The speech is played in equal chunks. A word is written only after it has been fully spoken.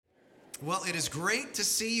Well, it is great to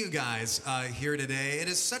see you guys here today. It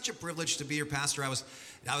is such a privilege to be your pastor. I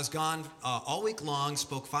was gone all week long,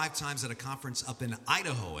 spoke 5 times at a conference up in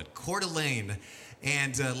Idaho at Coeur d'Alene.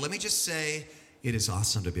 And let me just say, it is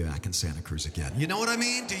awesome to be back in Santa Cruz again. You know what I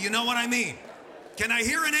mean? Do you know what I mean? Can I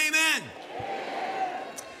hear an amen?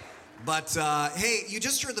 But hey, you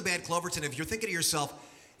just heard the band Cloverton. If you're thinking to yourself,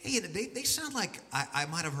 hey, they sound like I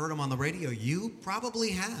might have heard them on the radio. You probably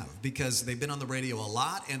have, because they've been on the radio a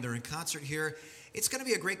lot, and they're in concert here. It's going to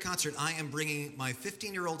be a great concert. I am bringing my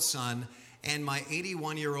 15-year-old son and my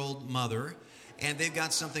 81-year-old mother, and they've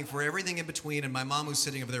got something for everything in between, and my mom, who's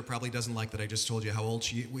sitting over there, probably doesn't like that I just told you how old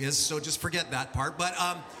she is, so just forget that part. But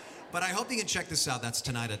I hope you can check this out. That's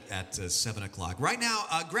tonight at 7 o'clock. Right now,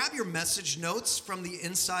 grab your message notes from the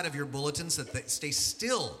inside of your bulletins that they stay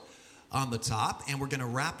still on the top, and we're going to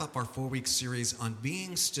wrap up our 4-week series on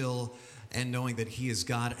being still and knowing that He is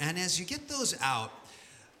God. And as you get those out,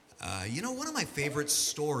 one of my favorite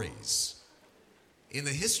stories in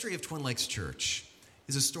the history of Twin Lakes Church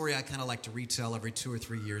is a story I kind of like to retell every 2 or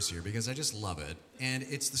 3 years here because I just love it. And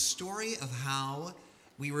it's the story of how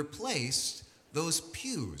we replaced those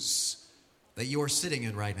pews that you are sitting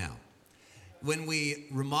in right now. When we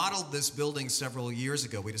remodeled this building several years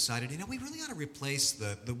ago, we decided, we really ought to replace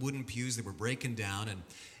the wooden pews that were breaking down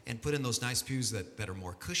and put in those nice pews that are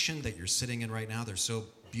more cushioned that you're sitting in right now. They're so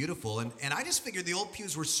beautiful. And I just figured the old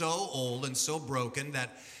pews were so old and so broken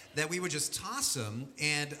that we would just toss them.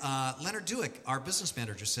 And Leonard Duick, our business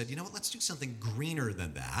manager, said, you know what, let's do something greener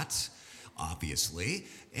than that, obviously.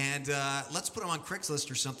 And let's put them on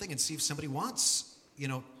Craigslist or something and see if somebody wants,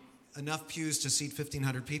 enough pews to seat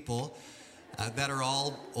 1,500 people. That are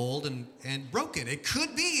all old and broken. It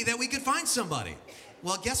could be that we could find somebody.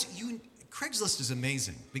 Well, Craigslist is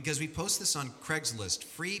amazing because we post this on Craigslist,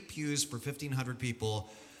 free pews for 1,500 people,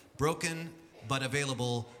 broken but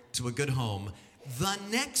available to a good home. The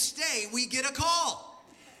next day, we get a call.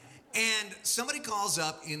 And somebody calls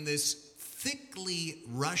up in this thickly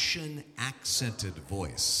Russian accented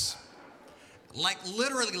voice.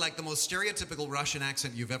 Literally like the most stereotypical Russian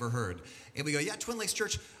accent you've ever heard. And we go, yeah, Twin Lakes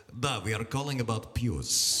Church. We are calling about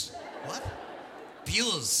pews. What?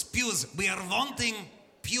 Pews. We are wanting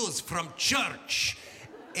pews from church.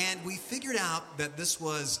 And we figured out that this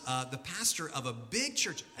was the pastor of a big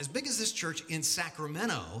church, as big as this church in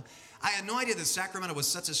Sacramento. I had no idea that Sacramento was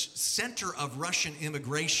such a center of Russian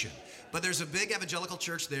immigration. But there's a big evangelical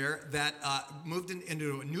church there that moved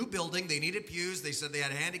into a new building. They needed pews. They said they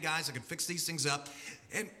had handy guys that could fix these things up.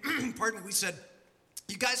 And we said,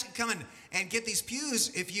 you guys can come in and get these pews.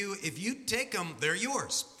 If you take them, they're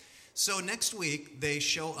yours. So next week, they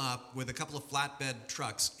show up with a couple of flatbed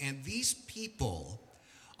trucks. And these people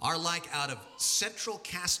are like out of Central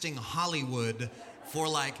Casting Hollywood for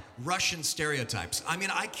like Russian stereotypes. I mean,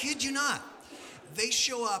 I kid you not. They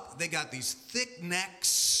show up, they got these thick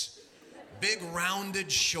necks, big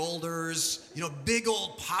rounded shoulders, big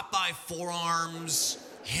old Popeye forearms,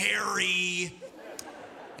 hairy.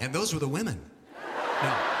 And those were the women.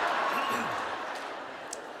 No.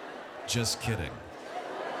 Just kidding.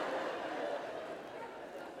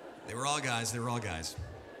 They were all guys.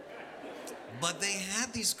 But they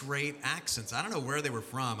had these great accents. I don't know where they were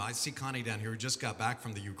from. I see Connie down here who just got back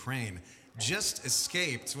from the Ukraine. Just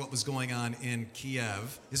escaped what was going on in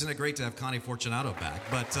Kiev. Isn't it great to have Connie Fortunato back?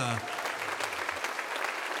 But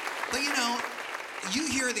you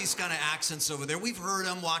hear these kind of accents over there. We've heard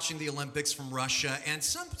them watching the Olympics from Russia, and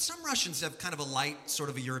some Russians have kind of a light, sort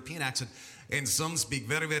of a European accent, and some speak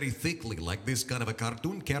very, very thickly, like this kind of a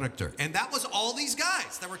cartoon character. And that was all these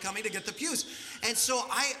guys that were coming to get the pews. And so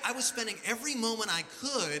I was spending every moment I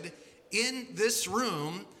could in this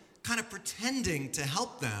room kind of pretending to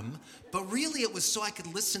help them, but really it was so I could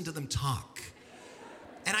listen to them talk.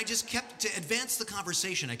 And I just kept, to advance the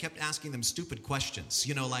conversation, I kept asking them stupid questions.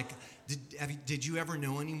 Like, did you ever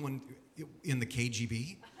know anyone in the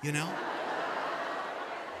KGB,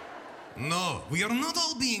 No, we are not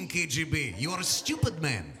all being KGB. You are a stupid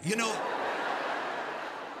man,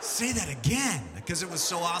 Say that again, because it was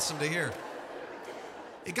so awesome to hear.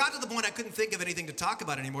 It got to the point I couldn't think of anything to talk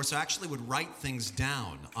about anymore, so I actually would write things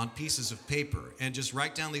down on pieces of paper and just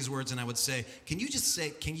write down these words, and I would say, could you just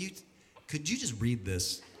read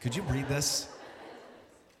this? Could you read this?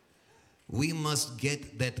 We must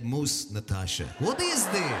get that moose, Natasha. What is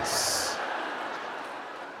this?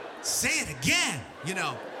 Say it again,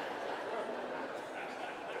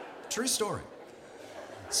 True story.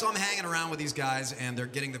 So I'm hanging around with these guys, and they're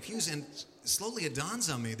getting the pews, and slowly it dawns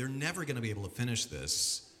on me, they're never going to be able to finish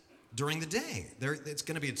this during the day. It's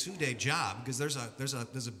going to be a 2-day job because there's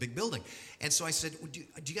a big building. And so I said, do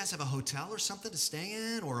you guys have a hotel or something to stay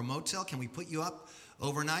in or a motel? Can we put you up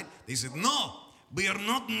overnight? They said, no, we are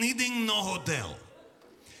not needing no hotel.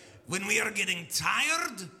 When we are getting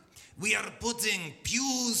tired, we are putting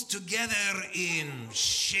pews together in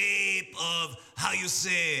shape of, how you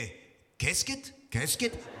say, casket?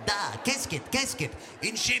 Casket? Da, casket.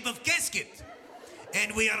 In shape of casket.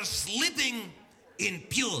 And we are sleeping in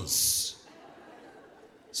pews.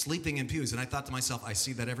 Sleeping in pews. And I thought to myself, I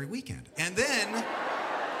see that every weekend. And then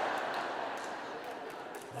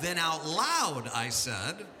out loud, I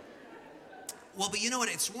said, well, but you know what?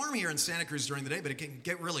 It's warm here in Santa Cruz during the day, but it can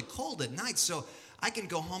get really cold at night. So I can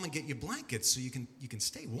go home and get you blankets so you can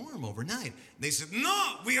stay warm overnight. And they said,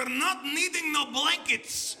 no, we are not needing no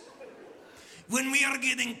blankets. When we are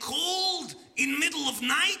getting cold in middle of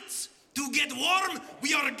night, to get warm,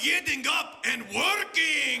 we are getting up and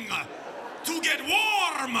working to get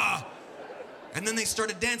warm. And then they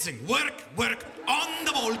started dancing. Work on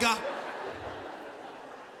the Volga.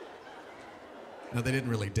 No, they didn't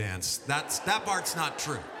really dance. That part's not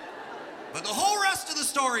true. But the whole rest of the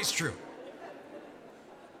story's true.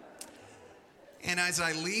 And as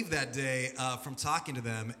I leave that day from talking to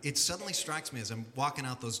them, it suddenly strikes me as I'm walking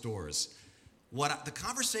out those doors, the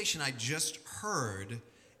conversation I just heard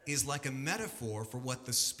is like a metaphor for what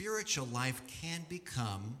the spiritual life can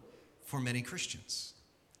become for many Christians.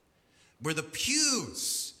 Where the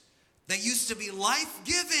pews that used to be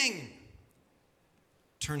life-giving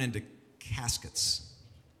turn into caskets.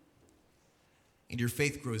 And your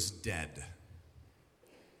faith grows dead.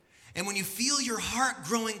 And when you feel your heart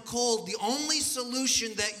growing cold, the only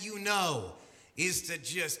solution that you know is to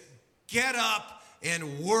just get up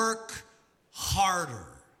and work harder.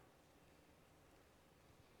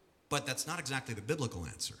 But that's not exactly the biblical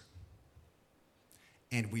answer.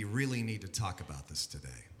 And we really need to talk about this today.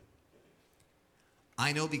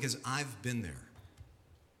 I know because I've been there.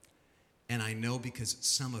 And I know because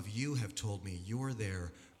some of you have told me you're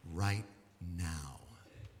there right now.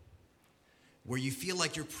 Where you feel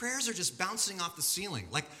like your prayers are just bouncing off the ceiling.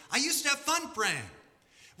 Like, I used to have fun praying.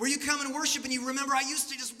 Where you come and worship and you remember, I used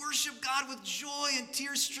to just worship God with joy and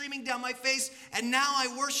tears streaming down my face. And now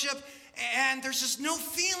I worship and there's just no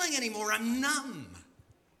feeling anymore. I'm numb.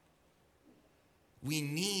 We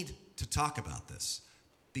need to talk about this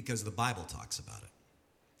because the Bible talks about it.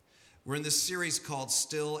 We're in this series called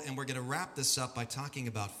Still, and we're going to wrap this up by talking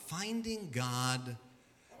about finding God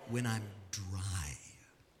when I'm dry.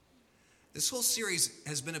 This whole series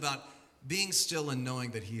has been about being still and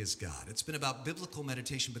knowing that He is God. It's been about biblical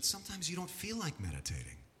meditation, but sometimes you don't feel like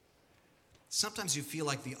meditating. Sometimes you feel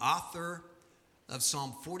like the author of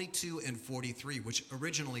Psalm 42 and 43, which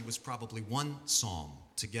originally was probably one psalm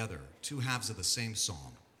together, two halves of the same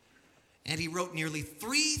psalm. And he wrote nearly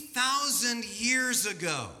 3,000 years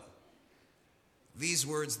ago these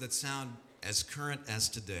words that sound as current as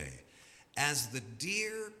today. As the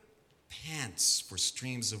deer pants for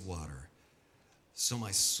streams of water, so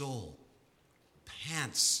my soul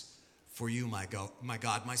pants for you, my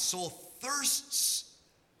God. My soul thirsts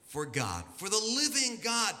for God, for the living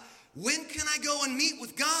God. When can I go and meet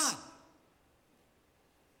with God?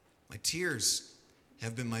 My tears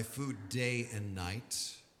have been my food day and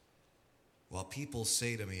night, while people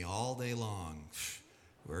say to me all day long,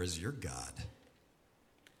 where is your God?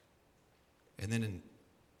 And then in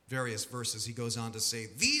various verses, he goes on to say,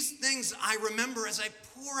 these things I remember as I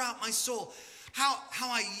pour out my soul. How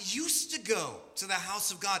I used to go to the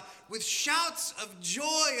house of God with shouts of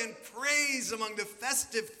joy and praise among the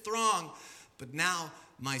festive throng. But now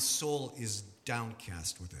my soul is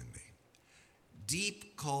downcast within me.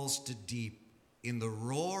 Deep calls to deep in the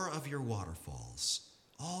roar of your waterfalls.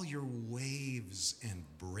 All your waves and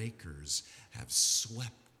breakers have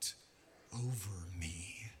swept over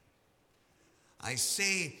me. I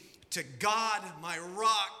say to God, my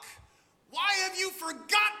rock, why have you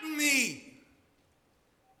forgotten me?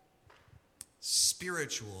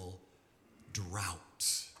 Spiritual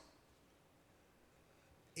drought.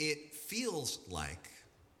 It feels like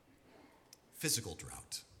physical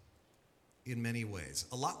drought in many ways,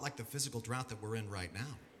 a lot like the physical drought that we're in right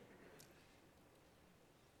now.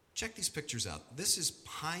 Check these pictures out. This is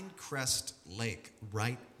Pinecrest Lake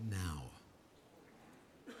right now.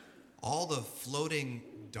 All the floating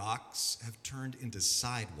docks have turned into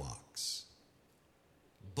sidewalks.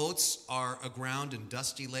 Boats are aground in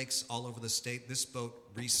dusty lakes all over the state. This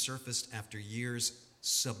boat resurfaced after years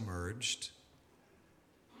submerged.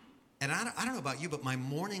 And I don't know about you, but my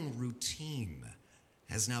morning routine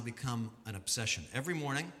has now become an obsession. Every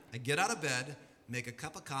morning, I get out of bed, make a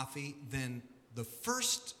cup of coffee, then the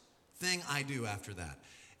first thing I do after that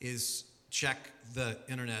is check the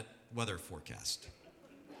internet weather forecast.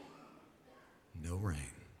 No rain.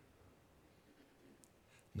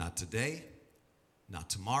 Not today, not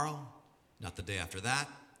tomorrow, not the day after that.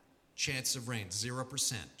 Chance of rain,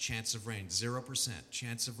 0%. Chance of rain, 0%.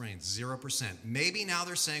 Chance of rain, 0%. Maybe now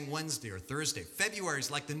they're saying Wednesday or Thursday. February is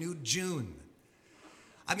like the new June.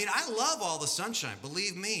 I mean, I love all the sunshine,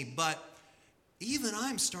 believe me, but even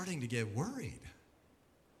I'm starting to get worried.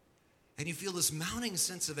 And you feel this mounting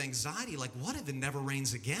sense of anxiety, like, what if it never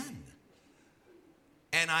rains again?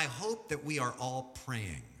 And I hope that we are all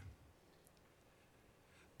praying.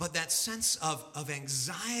 But that sense of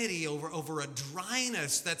anxiety over a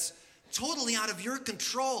dryness that's totally out of your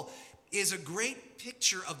control is a great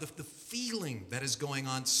picture of the feeling that is going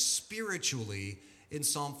on spiritually in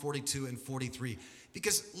Psalm 42 and 43.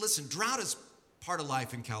 Because, listen, drought is part of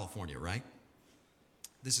life in California, right?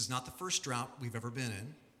 This is not the first drought we've ever been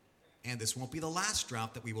in, and this won't be the last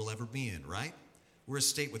drought that we will ever be in, right? We're a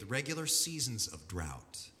state with regular seasons of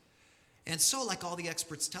drought. And so, like all the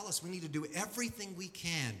experts tell us, we need to do everything we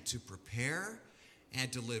can to prepare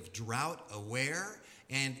and to live drought aware.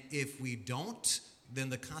 And if we don't, then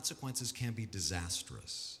the consequences can be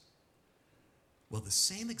disastrous. Well, the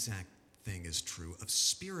same exact thing is true of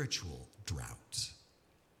spiritual drought.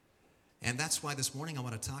 And that's why this morning I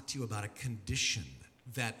want to talk to you about a condition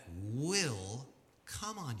that will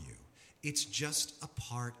come on you. It's just a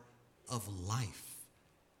part of life.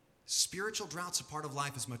 Spiritual drought's a part of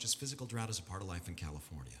life as much as physical drought is a part of life in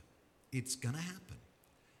California. It's going to happen.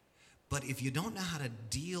 But if you don't know how to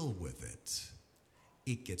deal with it,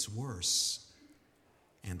 it gets worse,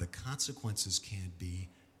 and the consequences can be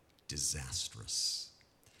disastrous.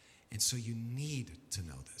 And so you need to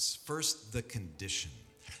know this. First, the condition.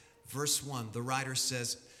 Verse 1, the writer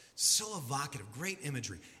says, so evocative, great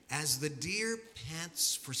imagery. As the deer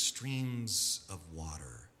pants for streams of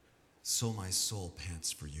water, so my soul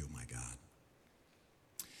pants for you, my God.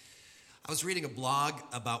 I was reading a blog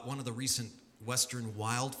about one of the recent western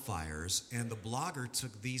wildfires, and the blogger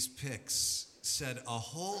took these pics, said a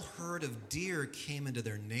whole herd of deer came into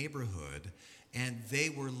their neighborhood, and they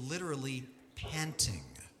were literally panting.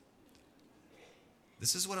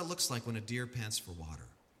 This is what it looks like when a deer pants for water.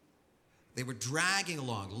 They were dragging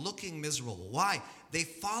along, looking miserable. Why? They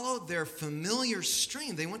followed their familiar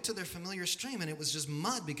stream. They went to their familiar stream, and it was just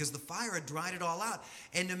mud because the fire had dried it all out.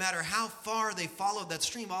 And no matter how far they followed that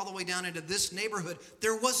stream, all the way down into this neighborhood,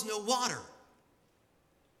 there was no water.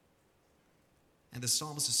 And the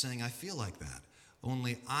psalmist is saying, I feel like that.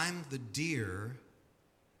 Only I'm the deer,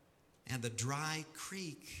 and the dry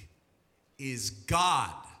creek is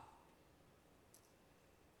God.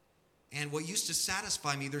 And what used to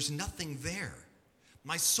satisfy me, there's nothing there.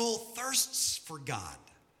 My soul thirsts for God,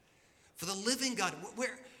 for the living God.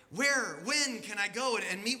 When can I go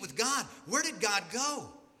and meet with God? Where did God go?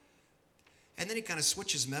 And then he kind of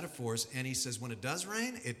switches metaphors, and he says, when it does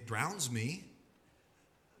rain, it drowns me.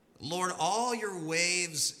 Lord, all your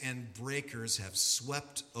waves and breakers have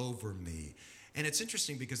swept over me. And it's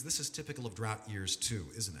interesting because this is typical of drought years too,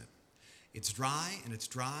 isn't it? It's dry, and it's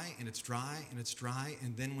dry, and it's dry, and it's dry,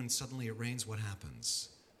 and then when suddenly it rains, what happens?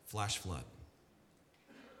 Flash flood.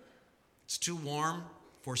 It's too warm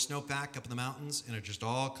for snowpack up in the mountains, and it just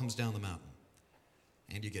all comes down the mountain.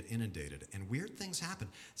 And you get inundated, and weird things happen.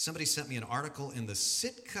 Somebody sent me an article in the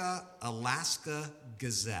Sitka, Alaska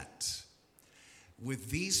Gazette with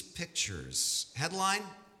these pictures. Headline,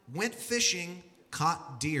 went fishing,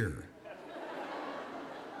 caught deer.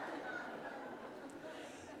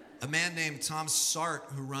 A man named Tom Sart,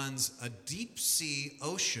 who runs a deep sea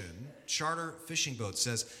ocean charter fishing boat,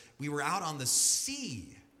 says, we were out on the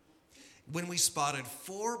sea when we spotted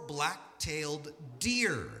 4 black-tailed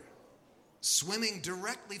deer swimming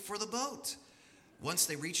directly for the boat. Once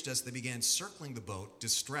they reached us, they began circling the boat,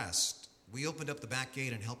 distressed. We opened up the back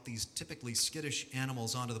gate and helped these typically skittish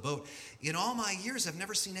animals onto the boat. In all my years, I've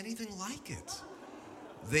never seen anything like it.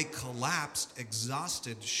 They collapsed,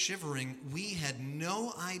 exhausted, shivering. We had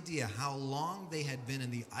no idea how long they had been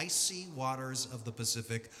in the icy waters of the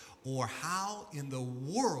Pacific or how in the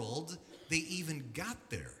world they even got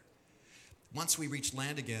there. Once we reached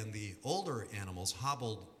land again, the older animals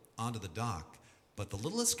hobbled onto the dock, but the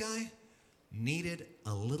littlest guy needed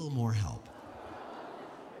a little more help.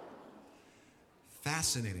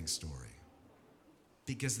 Fascinating story,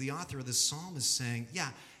 because the author of this psalm is saying, yeah,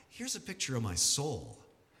 here's a picture of my soul.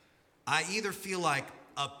 I either feel like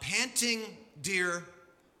a panting deer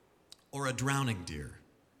or a drowning deer.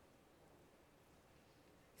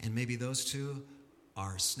 And maybe those two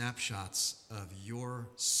are snapshots of your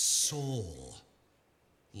soul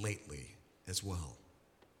lately as well.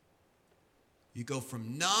 You go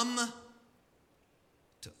from numb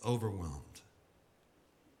to overwhelmed.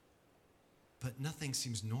 But nothing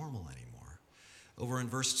seems normal anymore. Over in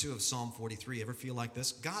verse 2 of Psalm 43, ever feel like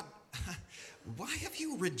this? God, why have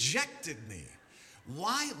you rejected me?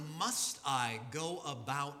 Why must I go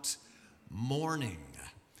about mourning?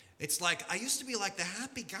 It's like I used to be like the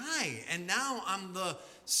happy guy, and now I'm the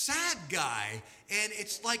sad guy, and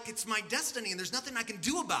it's like it's my destiny, and there's nothing I can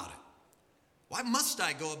do about it. Why must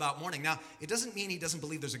I go about mourning? Now, it doesn't mean he doesn't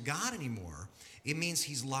believe there's a God anymore. It means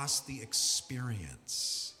he's lost the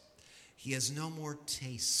experience. He has no more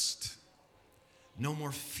taste, no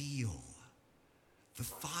more feel. The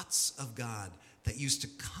thoughts of God that used to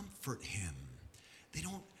comfort him, they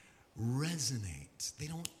don't resonate. They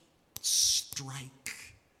don't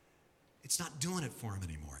strike. It's not doing it for him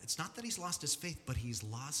anymore. It's not that he's lost his faith, but he's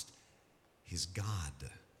lost his God.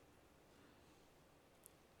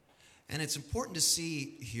 And it's important to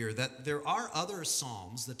see here that there are other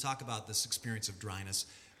psalms that talk about this experience of dryness.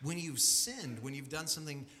 When you've sinned, when you've done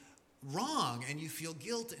something wrong and you feel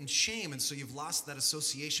guilt and shame, and so you've lost that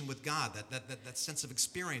association with God, that sense of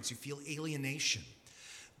experience, you feel alienation.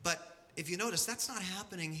 But if you notice, that's not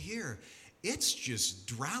happening here. It's just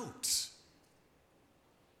drought.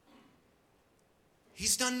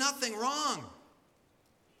 He's done nothing wrong.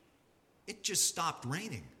 It just stopped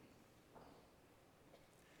raining.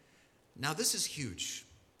 Now, this is huge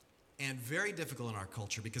and very difficult in our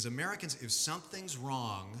culture because Americans, if something's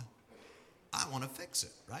wrong, I want to fix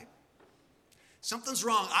it, right? Something's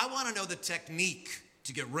wrong. I want to know the technique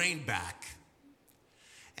to get rain back.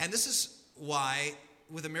 And this is why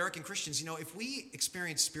with American Christians, if we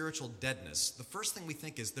experience spiritual deadness, the first thing we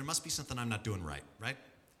think is there must be something I'm not doing right?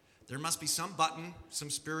 There must be some button, some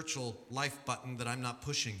spiritual life button that I'm not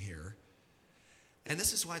pushing here. And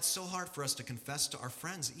this is why it's so hard for us to confess to our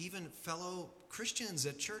friends, even fellow Christians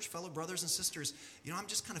at church, fellow brothers and sisters. I'm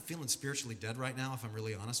just kind of feeling spiritually dead right now, if I'm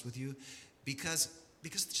really honest with you, because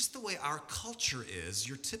just the way our culture is,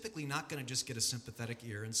 you're typically not going to just get a sympathetic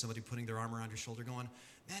ear and somebody putting their arm around your shoulder going,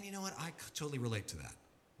 man, you know what? I totally relate to that.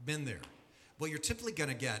 Been there. What you're typically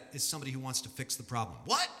going to get is somebody who wants to fix the problem.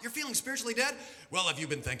 What? You're feeling spiritually dead? Well, have you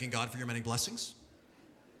been thanking God for your many blessings?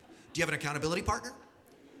 Do you have an accountability partner?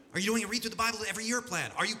 Are you doing a read through the Bible every year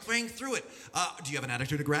plan? Are you praying through it? Do you have an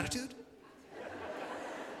attitude of gratitude?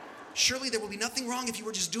 Surely there will be nothing wrong if you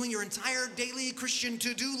were just doing your entire daily Christian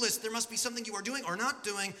to-do list. There must be something you are doing or not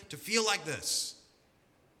doing to feel like this.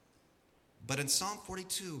 But in Psalm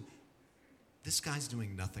 42, this guy's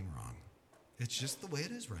doing nothing wrong. It's just the way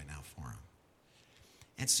it is right now for him.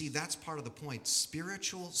 And see, that's part of the point.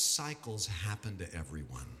 Spiritual cycles happen to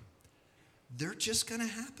everyone. They're just going to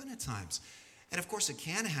happen at times. And of course, it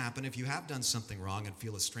can happen if you have done something wrong and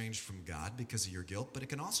feel estranged from God because of your guilt, but it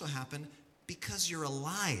can also happen because you're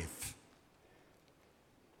alive.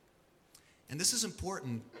 And this is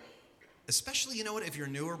important, especially, if you're a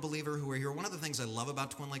newer believer who are here. One of the things I love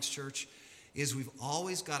about Twin Lakes Church is we've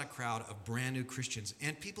always got a crowd of brand new Christians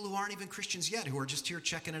and people who aren't even Christians yet, who are just here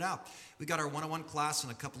checking it out. We got our 101 class in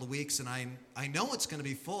a couple of weeks, and I know it's going to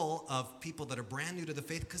be full of people that are brand new to the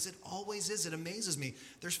faith because it always is. It amazes me.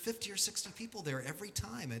 There's 50 or 60 people there every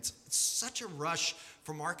time. It's such a rush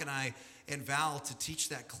for Mark and I and Val to teach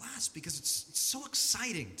that class because it's so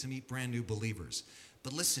exciting to meet brand new believers.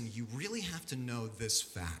 But listen, you really have to know this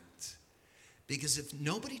fact. Because if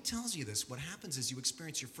nobody tells you this, what happens is you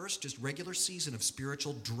experience your first just regular season of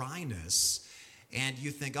spiritual dryness, and you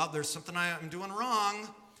think, there's something I'm doing wrong,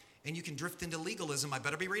 and you can drift into legalism. I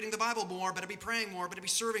better be reading the Bible more, better be praying more, better be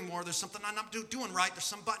serving more. There's something I'm not doing right. There's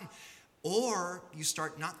some button. Or you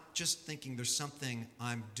start not just thinking there's something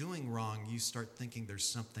I'm doing wrong, you start thinking there's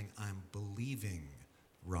something I'm believing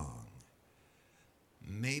wrong.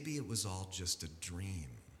 Maybe it was all just a dream.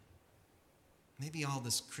 Maybe all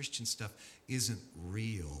this Christian stuff isn't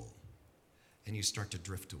real, and you start to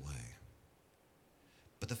drift away.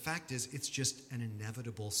 But the fact is, it's just an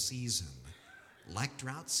inevitable season, like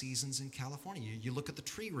drought seasons in California. You look at the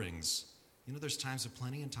tree rings. There's times of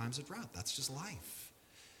plenty and times of drought. That's just life.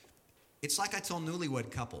 It's like I tell newlywed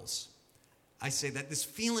couples. I say that this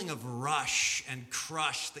feeling of rush and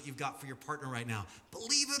crush that you've got for your partner right now,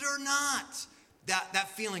 believe it or not, that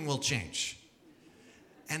feeling will change.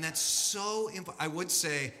 And that's so important. I would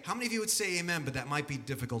say, how many of you would say amen, but that might be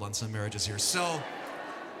difficult on some marriages here. So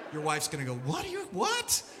your wife's going to go,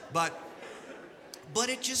 what? But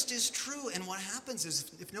it just is true. And what happens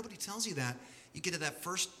is if nobody tells you that, you get to that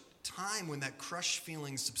first time when that crush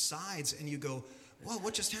feeling subsides and you go, whoa,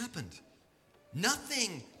 what just happened?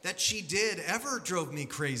 Nothing that she did ever drove me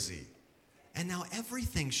crazy. And now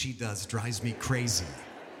everything she does drives me crazy.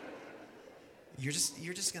 You're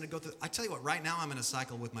just going to go through. I tell you what, right now I'm in a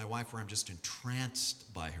cycle with my wife where I'm just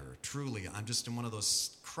entranced by her. Truly, I'm just in one of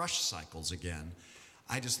those crush cycles again.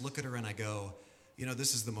 I just look at her and I go,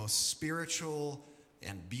 this is the most spiritual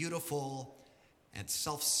and beautiful and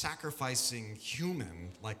self-sacrificing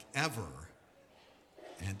human like ever.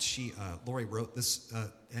 And Lori wrote this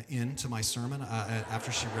into my sermon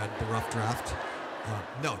after she read the rough draft.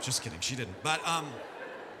 No, just kidding, she didn't. But I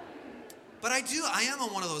am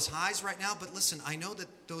on one of those highs right now. But listen, I know that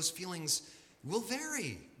those feelings will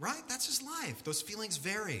vary, right? That's just life. Those feelings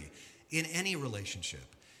vary in any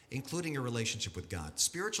relationship, including a relationship with God.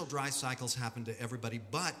 Spiritual dry cycles happen to everybody,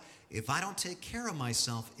 but if I don't take care of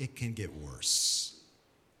myself, it can get worse,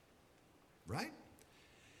 right?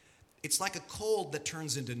 It's like a cold that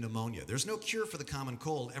turns into pneumonia. There's no cure for the common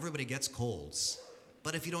cold. Everybody gets colds.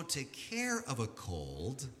 But if you don't take care of a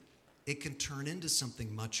cold, it can turn into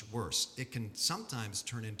something much worse. It can sometimes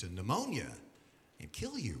turn into pneumonia and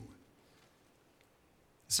kill you.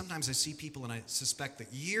 Sometimes I see people and I suspect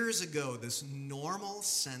that years ago this normal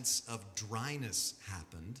sense of dryness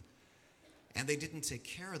happened and they didn't take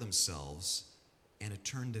care of themselves and it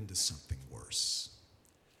turned into something worse.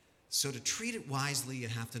 So to treat it wisely, you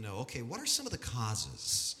have to know, okay, what are some of the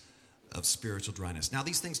causes of spiritual dryness? Now,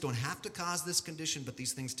 these things don't have to cause this condition, but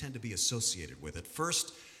these things tend to be associated with it.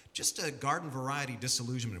 First, just a garden variety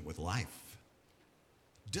disillusionment with life.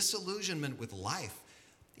 Disillusionment with life.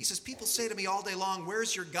 He says, people say to me all day long,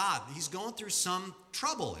 where's your God? He's going through some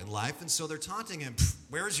trouble in life, and so they're taunting him,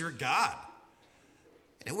 where's your God?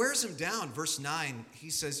 And it wears him down. Verse 9,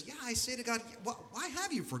 he says, yeah, I say to God, why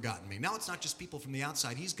have you forgotten me? Now it's not just people from the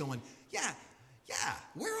outside. He's going, yeah,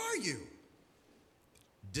 where are you?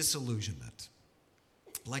 Disillusionment.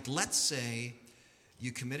 Like, let's say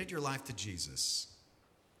you committed your life to Jesus,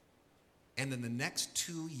 and then the next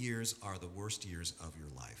 2 years are the worst years of your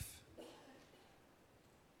life.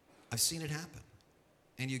 I've seen it happen.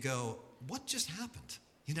 And you go, what just happened?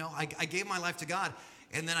 I gave my life to God,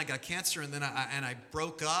 and then I got cancer, and then I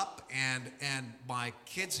broke up, and my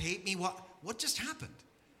kids hate me. What just happened?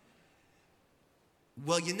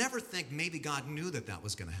 Well, you never think maybe God knew that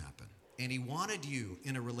was going to happen. And he wanted you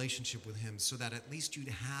in a relationship with him so that at least you'd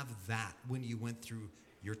have that when you went through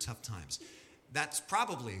your tough times. That's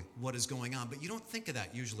probably what is going on, but you don't think of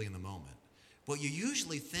that usually in the moment. What you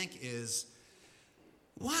usually think is,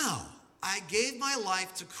 wow, I gave my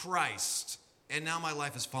life to Christ, and now my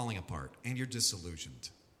life is falling apart, and you're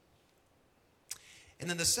disillusioned. And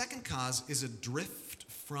then the second cause is a drift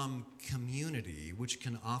from community, which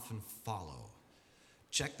can often follow.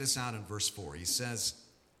 Check this out in verse 4. He says,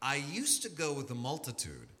 I used to go with the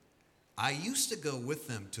multitude. I used to go with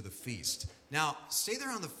them to the feast. Now, stay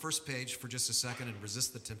there on the first page for just a second and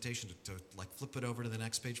resist the temptation to flip it over to the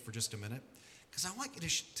next page for just a minute, because I want you to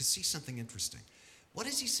see something interesting. What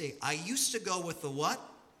does he say? I used to go with the what?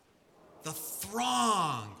 The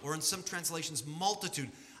throng, or in some translations, multitude.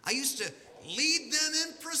 I used to lead them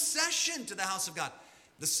in procession to the house of God.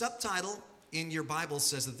 The subtitle in your Bible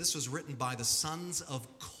says that this was written by the sons of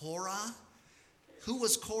Korah. Who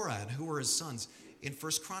was Korah and who were his sons? In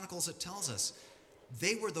 1 Chronicles it tells us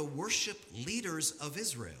they were the worship leaders of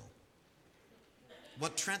Israel.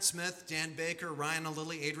 What Trent Smith, Dan Baker, Ryan and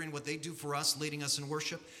Lily, Adrian, what they do for us, leading us in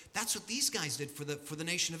worship, that's what these guys did for the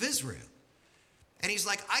nation of Israel. And he's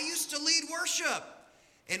like, I used to lead worship.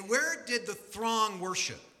 And where did the throng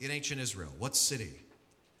worship in ancient Israel? What city?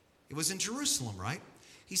 It was in Jerusalem, right?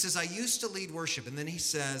 He says, I used to lead worship. And then he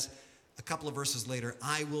says, a couple of verses later,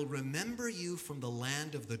 I will remember you from the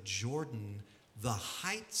land of the Jordan, the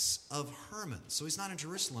heights of Hermon. So he's not in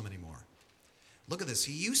Jerusalem anymore. Look at this.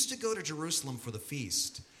 He used to go to Jerusalem for the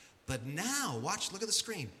feast. But now, look at the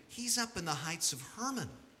screen. He's up in the heights of Hermon.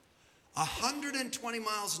 120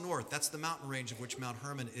 miles north. That's the mountain range of which Mount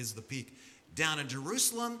Hermon is the peak. Down in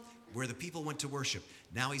Jerusalem, where the people went to worship.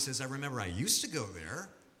 Now he says, I remember I used to go there.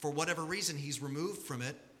 For whatever reason, he's removed from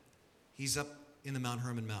it. He's up in the Mount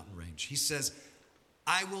Hermon mountain range. He says,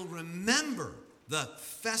 I will remember the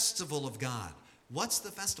festival of God. What's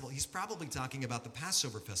the festival? He's probably talking about the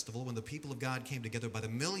Passover festival when the people of God came together by the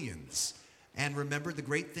millions and remembered the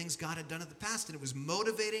great things God had done in the past. And it was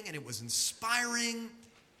motivating and it was inspiring.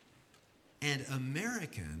 And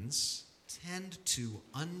Americans tend to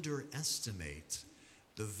underestimate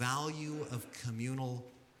the value of communal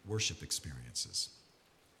worship experiences.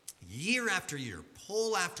 Year after year,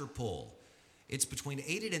 poll after poll, it's between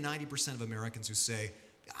 80 to 90% of Americans who say,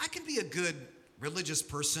 I can be a good religious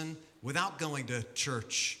person without going to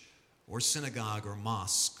church or synagogue or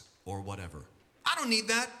mosque or whatever. I don't need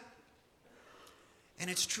that. And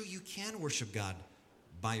it's true, you can worship God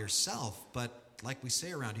by yourself, but Like we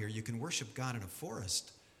say around here, you can worship God in a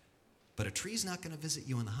forest, but a tree's not going to visit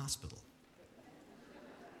you in the hospital.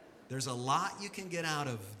 There's a lot you can get out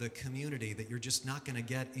of the community that you're just not going to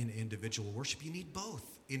get in individual worship. You need both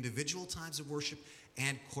individual times of worship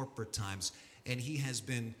and corporate times. And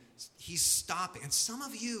he's stopping. And some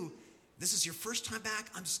of you, this is your first time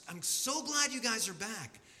back. I'm so glad you guys are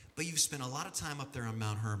back. But you've spent a lot of time up there on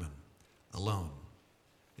Mount Hermon alone.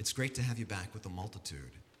 It's great to have you back with the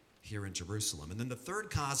multitude here in Jerusalem. And then the third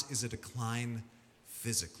cause is a decline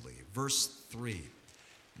physically. Verse 3.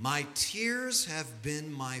 My tears have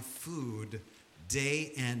been my food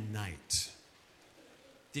day and night.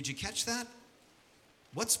 Did you catch that?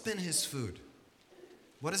 What's been his food?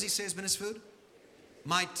 What does he say has been his food?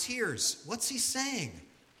 My tears. What's he saying?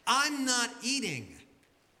 I'm not eating.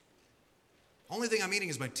 Only thing I'm eating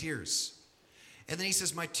is my tears. And then he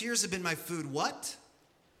says, my tears have been my food what?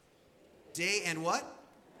 Day and what?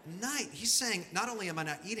 Night. He's saying, not only am I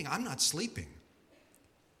not eating, I'm not sleeping.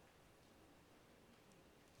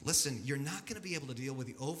 Listen, you're not going to be able to deal with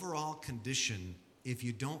the overall condition if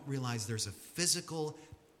you don't realize there's a physical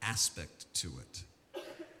aspect to it.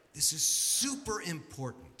 This is super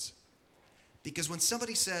important. Because when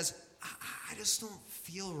somebody says, I just don't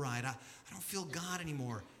feel right, I don't feel God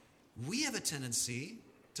anymore, we have a tendency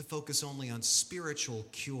to focus only on spiritual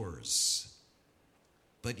cures.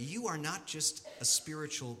 But you are not just a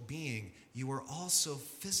spiritual being, you are also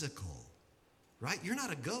physical, right? You're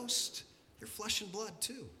not a ghost. You're flesh and blood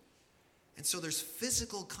too. And so there's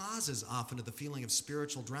physical causes often to the feeling of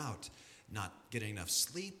spiritual drought. Not getting enough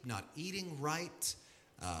sleep, not eating right,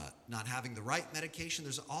 not having the right medication.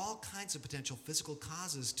 There's all kinds of potential physical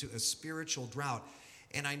causes to a spiritual drought.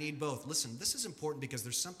 And I need both. Listen, this is important because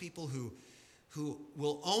there's some people who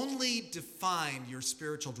will only define your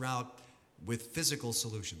spiritual drought with physical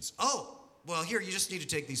solutions. Oh, well, here, you just need to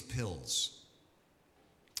take these pills.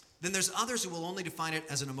 Then there's others who will only define it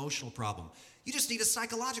as an emotional problem. You just need a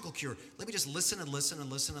psychological cure. Let me just listen and listen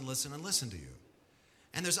and listen and listen and listen to you.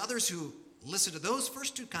 And there's others who listen to those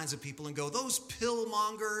first two kinds of people and go, those pill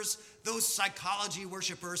mongers, those psychology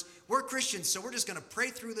worshipers, we're Christians, so we're just going to pray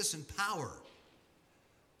through this in power.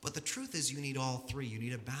 But the truth is you need all three. You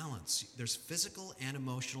need a balance. There's physical and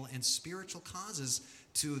emotional and spiritual causes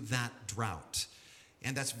to that drought.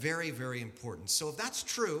 And that's very, very important. So if that's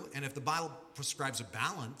true, and if the Bible prescribes a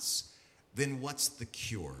balance, then what's the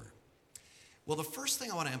cure? Well, the first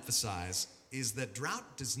thing I want to emphasize is that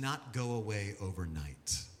drought does not go away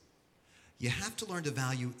overnight. You have to learn to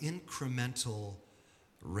value incremental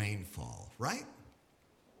rainfall, right?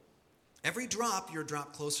 Every drop, you're a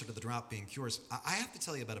drop closer to the drought being cured. I have to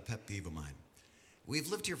tell you about a pet peeve of mine. We've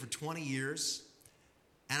lived here for 20 years,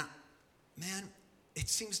 and man, it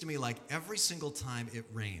seems to me like every single time it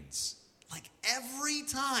rains, like every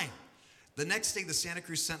time, the next day the Santa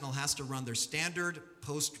Cruz Sentinel has to run their standard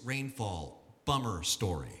post-rainfall bummer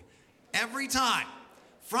story. Every time.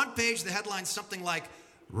 Front page, the headline's something like,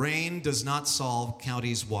 "Rain does not solve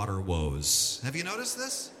county's water woes." Have you noticed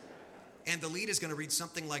this? And the lead is going to read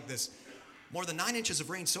something like this. "More than 9 inches of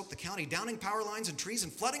rain soaked the county, downing power lines and trees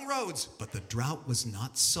and flooding roads, but the drought was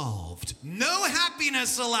not solved. No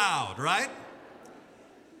happiness allowed," right?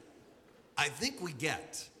 I think we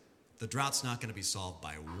get the drought's not going to be solved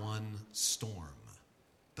by one storm.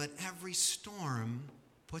 But every storm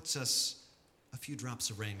puts us a few drops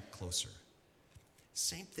of rain closer.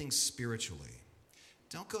 Same thing spiritually.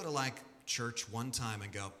 Don't go to like church one time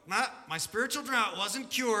and go, my spiritual drought wasn't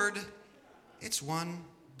cured. It's one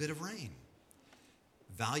bit of rain.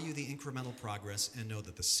 Value the incremental progress and know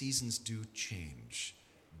that the seasons do change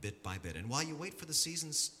bit by bit. And while you wait for the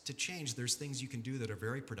seasons to change, there's things you can do that are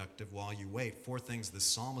very productive while you wait. 4 things the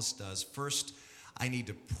psalmist does. First, I need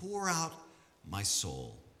to pour out my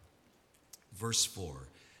soul. Verse 4,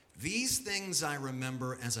 "These things I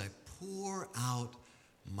remember as I pour out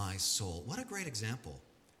my soul." What a great example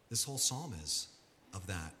this whole psalm is of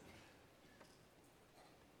that.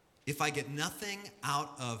 If I get nothing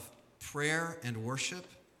out of prayer and worship,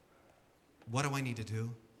 what do I need to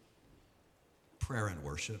do? Prayer and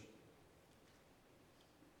worship.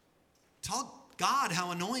 Tell God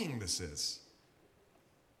how annoying this is.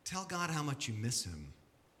 Tell God how much you miss him.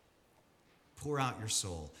 Pour out your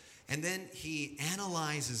soul. And then he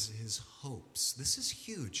analyzes his hopes. This is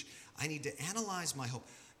huge. I need to analyze my hope.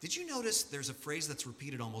 Did you notice there's a phrase that's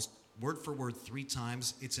repeated almost word for word 3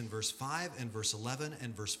 times? It's in verse 5 and verse 11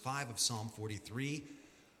 and verse 5 of Psalm 43.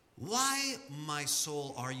 "Why, my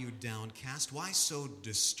soul, are you downcast? Why so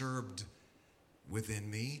disturbed within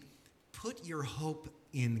me? Put your hope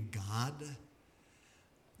in God."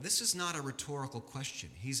 This is not a rhetorical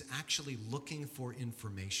question. He's actually looking for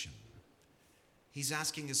information. He's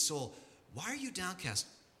asking his soul, why are you downcast?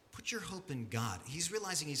 Put your hope in God. He's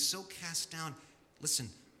realizing he's so cast down. Listen,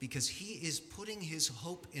 because he is putting his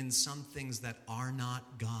hope in some things that are not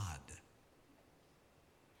God.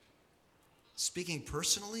 Speaking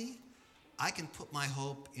personally, I can put my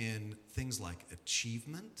hope in things like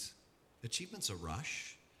achievement. Achievement's a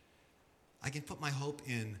rush. I can put my hope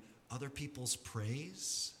in other people's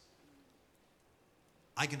praise.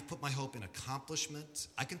 I can put my hope in accomplishment.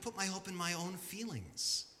 I can put my hope in my own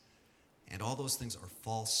feelings. And all those things are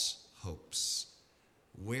false hopes.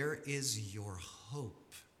 Where is your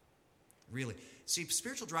hope? Really. See,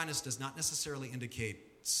 spiritual dryness does not necessarily indicate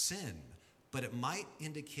sin, but it might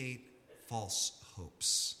indicate false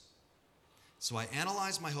hopes. So I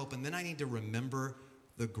analyze my hope, and then I need to remember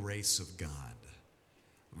the grace of God.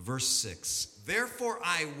 Verse 6, therefore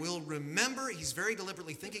I will remember, he's very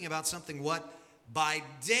deliberately thinking about something, what? By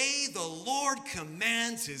day the Lord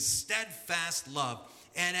commands his steadfast love,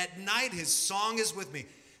 and at night his song is with me.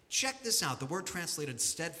 Check this out. The word translated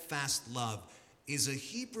steadfast love is a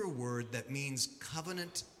Hebrew word that means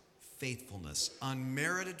covenant faithfulness,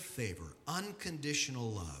 unmerited favor, unconditional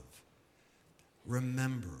love.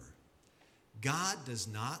 Remember, God does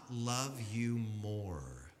not love you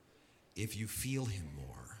more if you feel him more.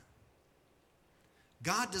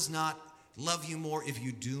 God does not love you more if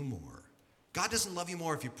you do more. God doesn't love you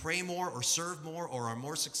more if you pray more or serve more or are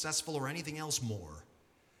more successful or anything else more.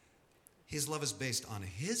 His love is based on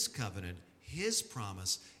his covenant, his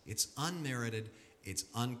promise. It's unmerited. It's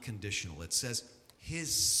unconditional. It says,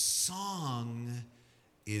 his song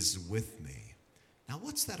is with me. Now,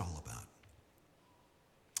 what's that all about?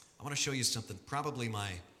 I want to show you something. Probably my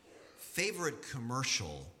favorite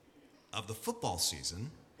commercial of the football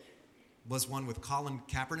season was one with Colin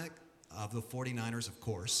Kaepernick of the 49ers, of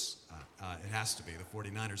course. It has to be the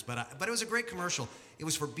 49ers. But it was a great commercial. It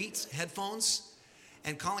was for Beats headphones.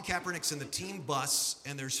 And Colin Kaepernick's in the team bus,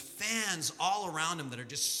 and there's fans all around him that are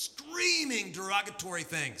just screaming derogatory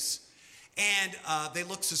things. And they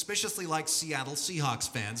look suspiciously like Seattle Seahawks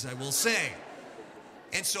fans, I will say.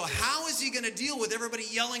 And so how is he going to deal with everybody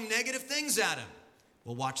yelling negative things at him?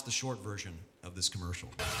 Well, watch the short version of this commercial.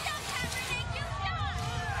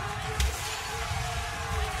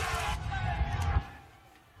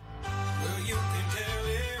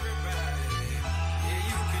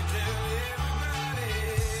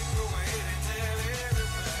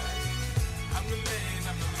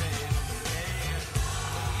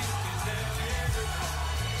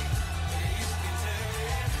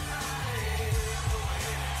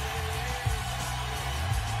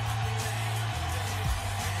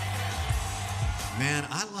 Man,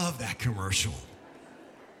 I love that commercial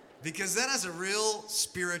because that has a real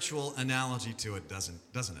spiritual analogy to it, doesn't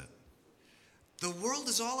it? The world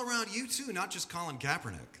is all around you too, not just Colin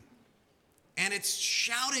Kaepernick. And it's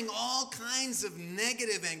shouting all kinds of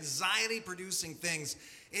negative, anxiety-producing things.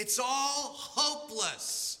 It's all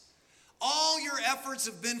hopeless. All your efforts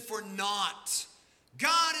have been for naught.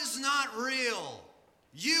 God is not real.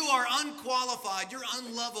 You are unqualified. You're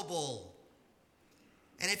unlovable.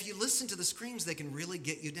 And if you listen to the screams, they can really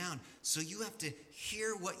get you down. So you have to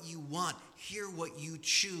hear what you want, hear what you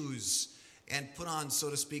choose, and put on,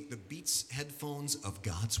 so to speak, the Beats headphones of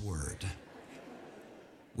God's Word,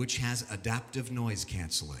 which has adaptive noise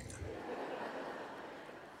canceling.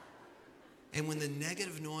 And when the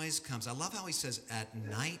negative noise comes, I love how he says, at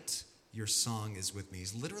night your song is with me.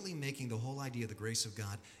 He's literally making the whole idea of the grace of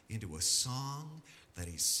God into a song that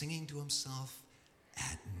he's singing to himself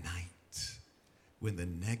at night, when the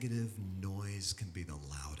negative noise can be the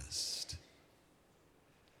loudest.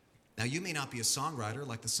 Now, you may not be a songwriter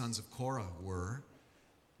like the sons of Korah were,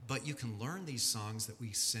 but you can learn these songs that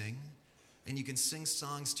we sing, and you can sing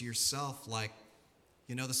songs to yourself like,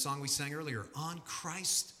 you know, the song we sang earlier, On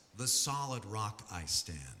Christ the solid rock I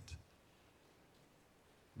stand.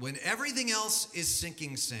 When everything else is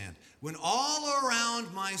sinking sand, when all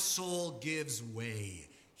around my soul gives way,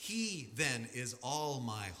 he then is all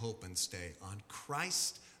my hope and stay. On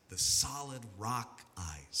Christ, the solid rock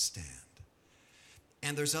I stand.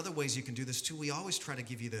 And there's other ways you can do this too. We always try to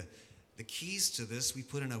give you the keys to this. We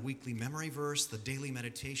put in a weekly memory verse, the daily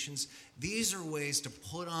meditations. These are ways to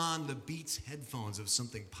put on the Beats headphones of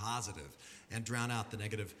something positive and drown out the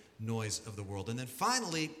negative noise of the world. And then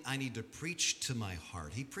finally, I need to preach to my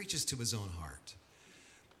heart. He preaches to his own heart.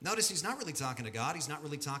 Notice he's not really talking to God. He's not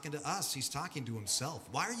really talking to us. He's talking to himself.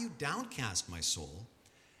 Why are you downcast, my soul?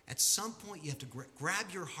 At some point, you have to grab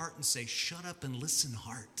your heart and say, shut up and listen,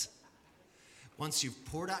 heart. Once you've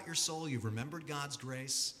poured out your soul, you've remembered God's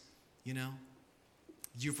grace, you know,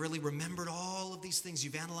 You've really remembered all of these things.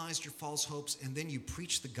 You've analyzed your false hopes, and then you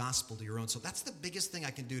preach the gospel to your own soul. That's the biggest thing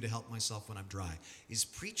I can do to help myself when I'm dry, is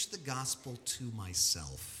preach the gospel to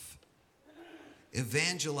myself.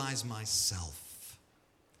 Evangelize myself.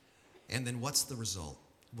 And then what's the result?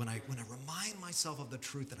 When I remind myself of the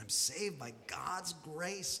truth that I'm saved by God's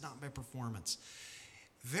grace, not by performance.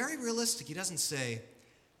 Very realistic. He doesn't say,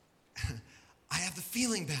 I have the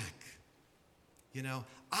feeling back.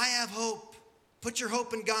 I have hope. Put your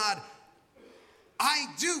hope in God. I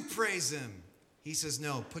do praise him. He says,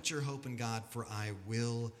 no, put your hope in God, for I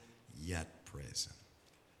will yet praise him.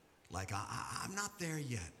 Like, I'm not there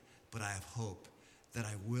yet, but I have hope that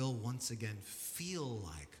I will once again feel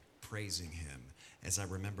like praising him as I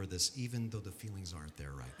remember this, even though the feelings aren't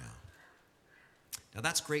there right now. Now,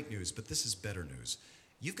 that's great news, but this is better news.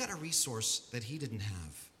 You've got a resource that he didn't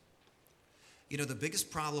have. The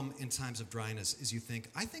biggest problem in times of dryness is you think,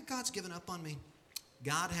 I think God's given up on me.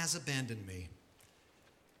 God has abandoned me.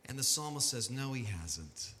 And the psalmist says, no, he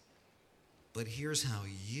hasn't. But here's how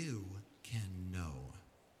you can know.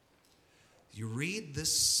 You read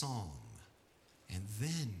this psalm, and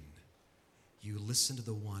then you listen to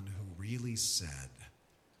the one who really said,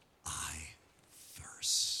 I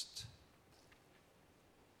thirst.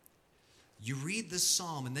 You read this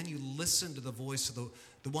psalm, and then you listen to the voice of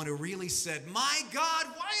the one who really said, my God,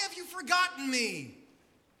 why have you forgotten me?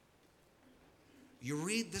 You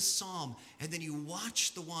read this psalm, and then you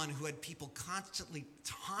watch the one who had people constantly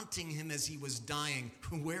taunting him as he was dying.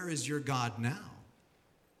 Where is your God now?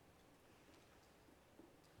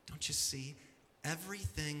 Don't you see?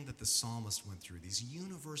 Everything that the psalmist went through, these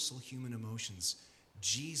universal human emotions,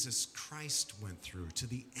 Jesus Christ went through to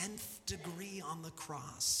the nth degree on the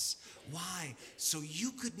cross. Why? So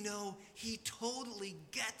you could know he totally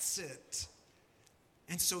gets it.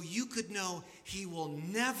 And so you could know he will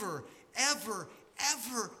never, ever,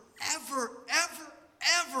 ever, ever, ever,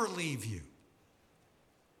 ever leave you.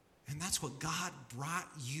 And that's what God brought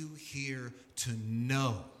you here to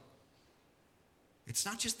know. It's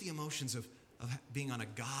not just the emotions of being on a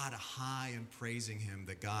God high and praising him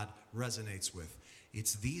that God resonates with.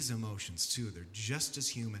 It's these emotions too. They're just as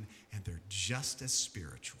human and they're just as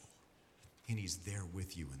spiritual. And he's there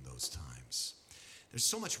with you in those times. There's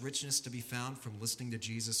so much richness to be found from listening to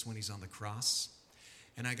Jesus when he's on the cross.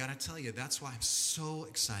 And I got to tell you, that's why I'm so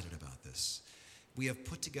excited about this. We have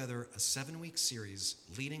put together a 7-week series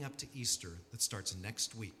leading up to Easter that starts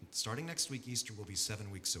next week. Starting next week, Easter will be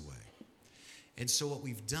 7 weeks away. And so what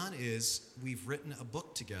we've done is we've written a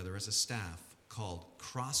book together as a staff called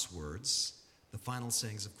Crosswords, the Final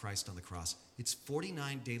Sayings of Christ on the Cross. It's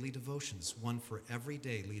 49 daily devotions, one for every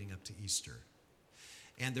day leading up to Easter.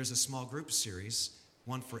 And there's a small group series,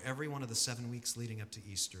 one for every one of the 7 weeks leading up to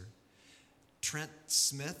Easter. Trent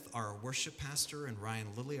Smith, our worship pastor, and Ryan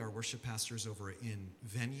Lilly, our worship pastors over in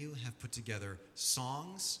Venue, have put together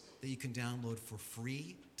songs that you can download for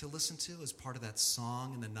free to listen to as part of that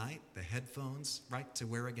song in the night, the headphones, right, to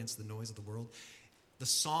wear against the noise of the world. The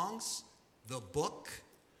songs, the book,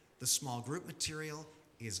 the small group material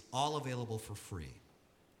is all available for free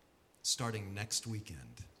starting next weekend.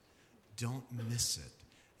 Don't miss it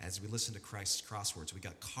as we listen to Christ's Crosswords. We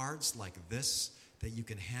got cards like this that you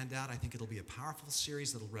can hand out. I think it'll be a powerful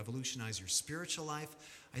series that'll revolutionize your spiritual life.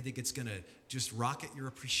 I think it's going to just rocket your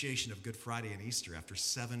appreciation of Good Friday and Easter after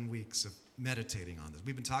 7 weeks of meditating on this.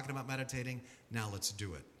 We've been talking about meditating. Now let's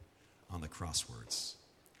do it on the Crosswords.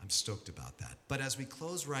 I'm stoked about that. But as we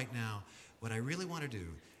close right now, what I really want to do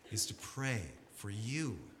is to pray for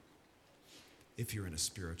you if you're in a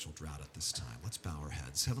spiritual drought at this time. Let's bow our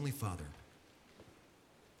heads. Heavenly Father,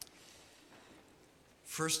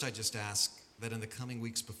 first I just ask that in the coming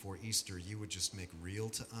weeks before Easter, you would just make real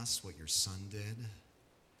to us what your Son did.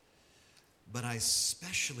 But I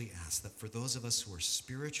especially ask that for those of us who are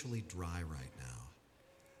spiritually dry right now,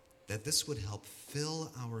 that this would help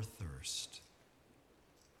fill our thirst.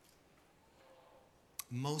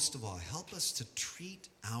 Most of all, help us to treat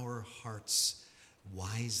our hearts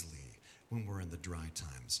wisely when we're in the dry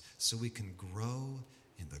times, so we can grow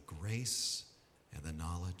in the grace and the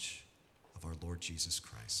knowledge of our Lord Jesus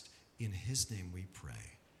Christ. In his name we pray.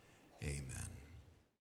 Amen.